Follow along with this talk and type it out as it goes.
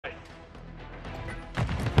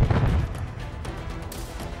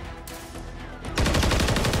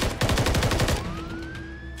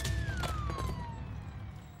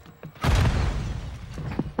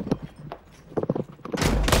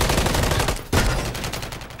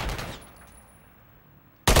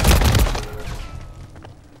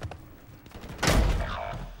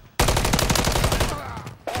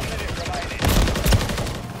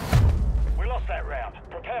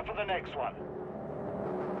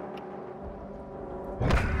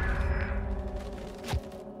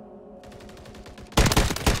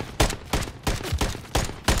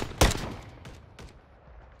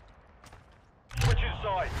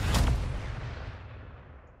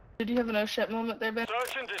Did you have an oh shit moment there, Ben?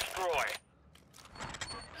 Search and destroy.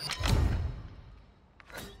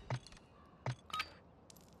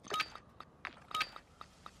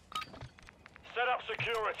 Set up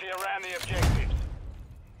security around the objectives.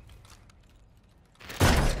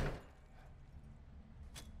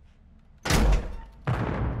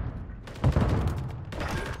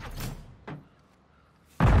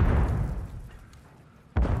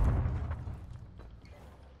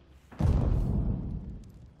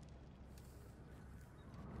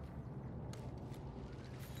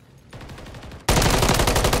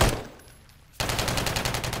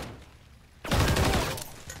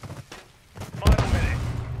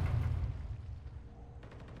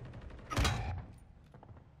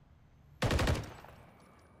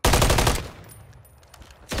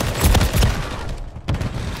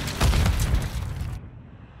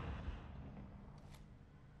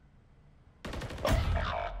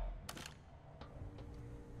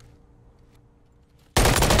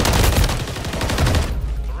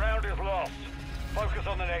 Focus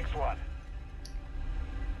on the next one.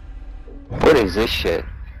 What is this shit?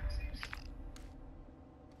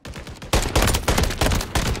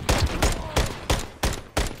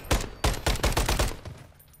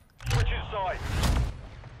 Switching sides.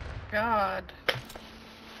 God.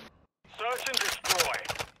 Search and destroy.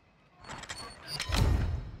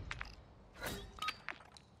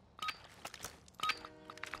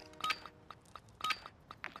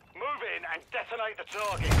 Move in and detonate the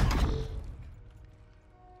target.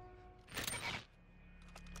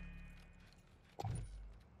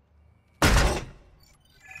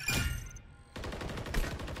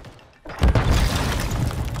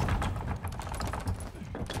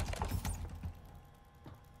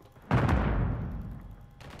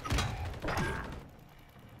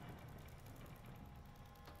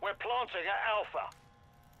 We're planting at Alpha.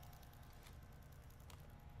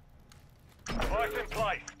 Device in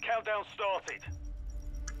place. Countdown started.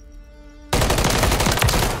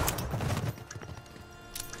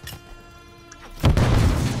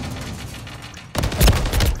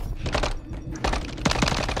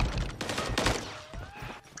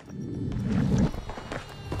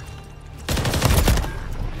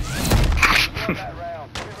 That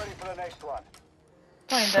round. Be ready for the next one.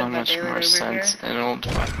 So much more sense than old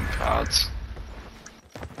fucking CODs.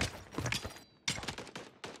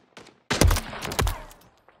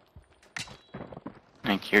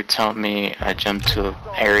 Like, you're telling me I jump to an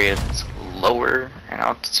area that's lower in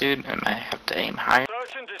altitude and I have to aim higher?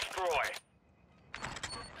 Search and destroy.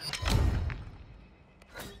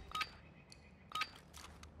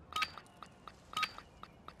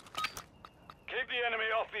 Keep the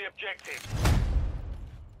enemy off the objective.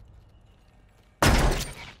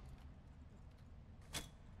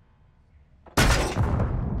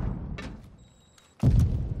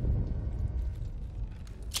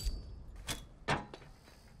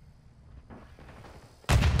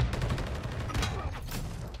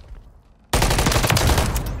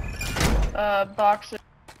 Boxes.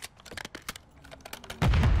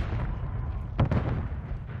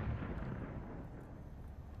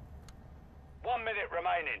 One minute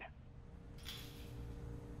remaining.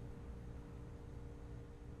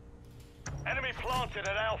 Enemy planted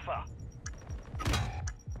at Alpha.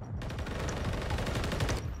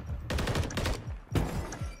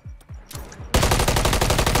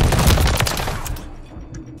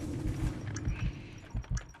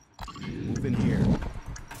 Move in here.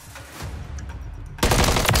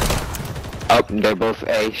 Oh, they're both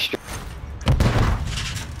A.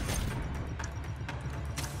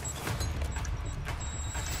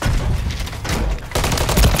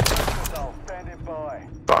 Standing by.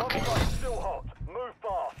 Fuck. Still hot. Move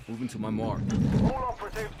fast. Moving to my mark. All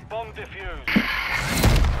operatives bomb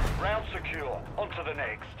defused. Round secure. On to the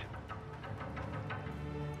next.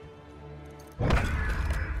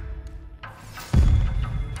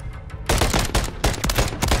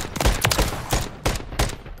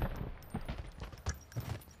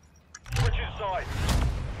 Switching sides.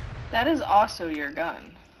 That is also your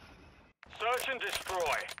gun. Search and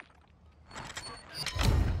destroy.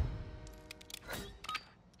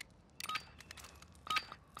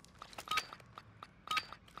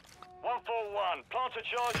 One. Plant a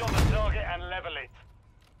charge on the target and level it.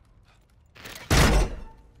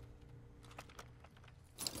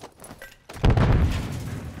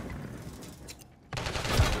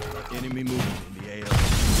 Enemy moving in the AO.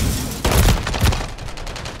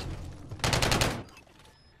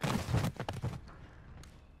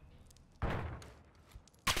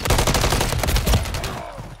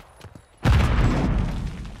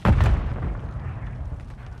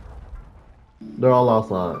 They're all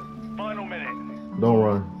outside. Final minute. Don't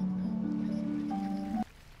run.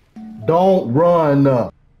 Don't run.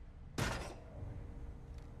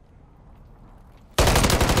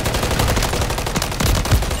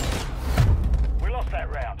 We lost that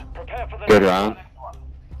round. Prepare for the Good next round. one.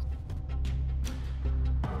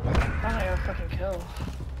 I don't have a fucking kill.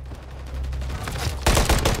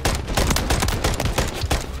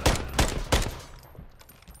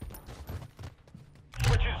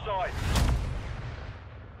 Switching sides.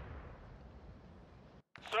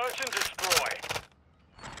 Search and destroy.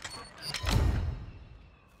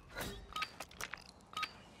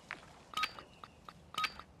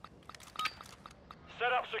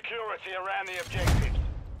 Set up security around the objectives.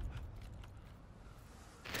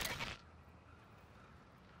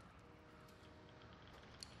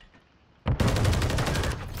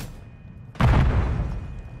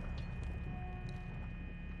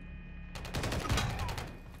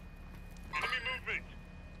 Enemy movement.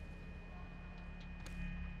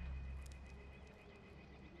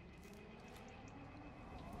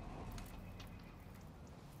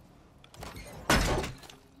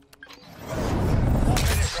 One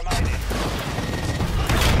minute remaining.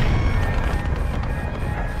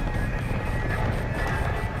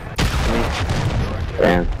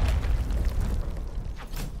 Damn.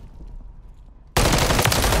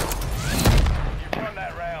 You've won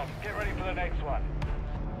that round. Get ready for the next one.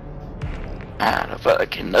 Out of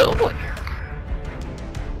fucking nowhere.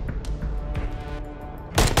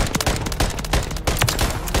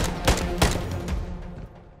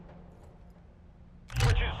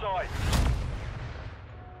 Switching sides.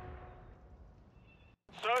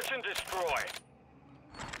 Search and destroy.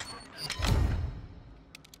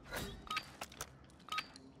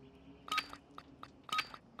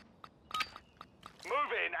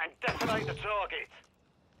 Move in and detonate the target.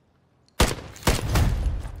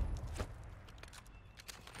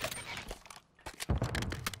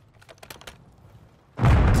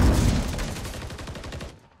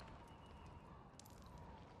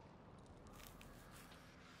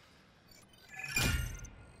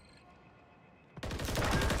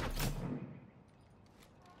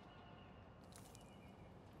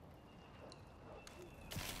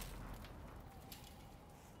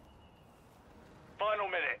 Final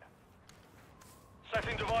minute.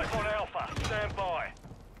 Setting device on Alpha. Stand by.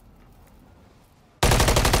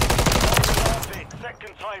 Last hit. Set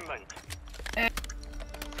containment.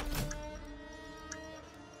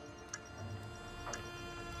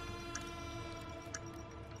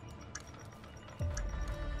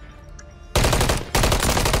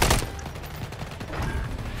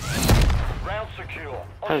 Round secure.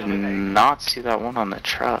 I On to the did next. not see that one on the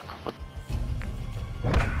truck. What?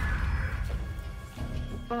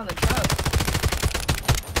 One on the truck.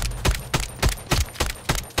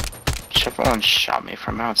 Everyone shot me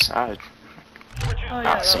from outside. Switching Oh yeah,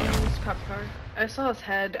 Not that seeing. one was cop car. I saw his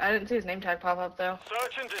head. I didn't see his name tag pop up though.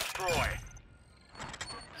 Search and destroy.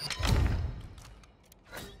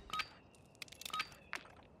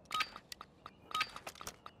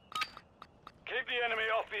 Keep the enemy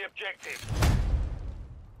off the objective.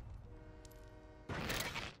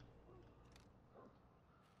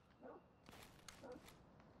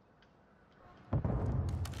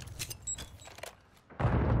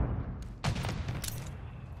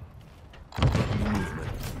 Movement.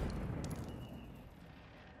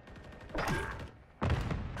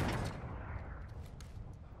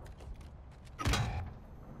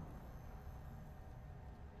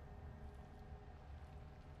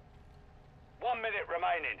 One minute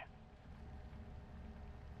remaining.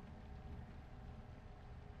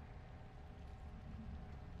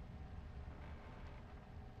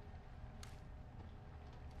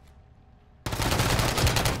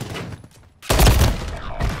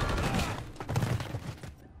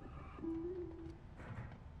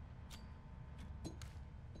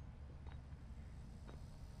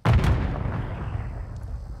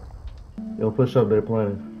 Yo, push up, they're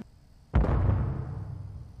playing.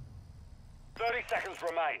 30 seconds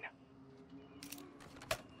remain.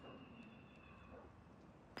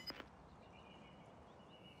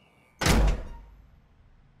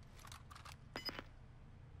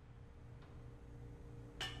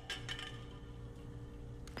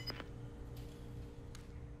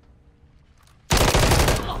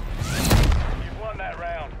 You've won that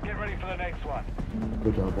round. Get ready for the next one.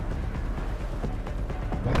 Good job.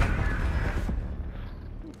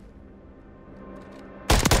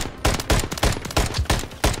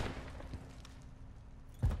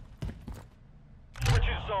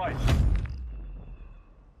 Switching sides.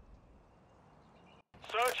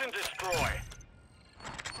 Search and destroy.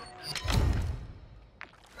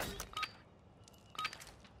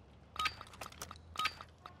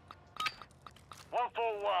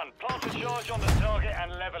 141. Plant a charge on the target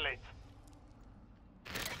and level it.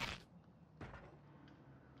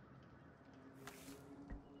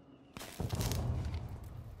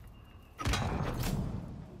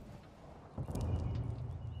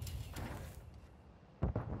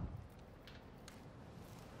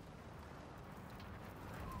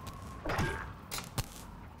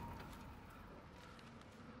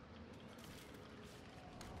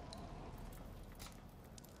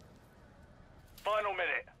 Final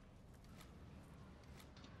minute.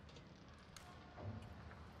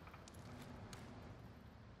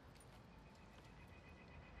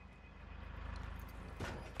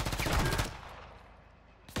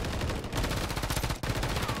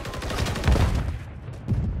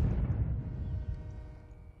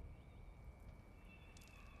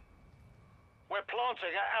 We're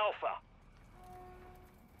planting at Alpha.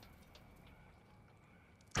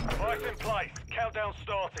 Device in place. Countdown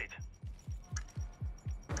started.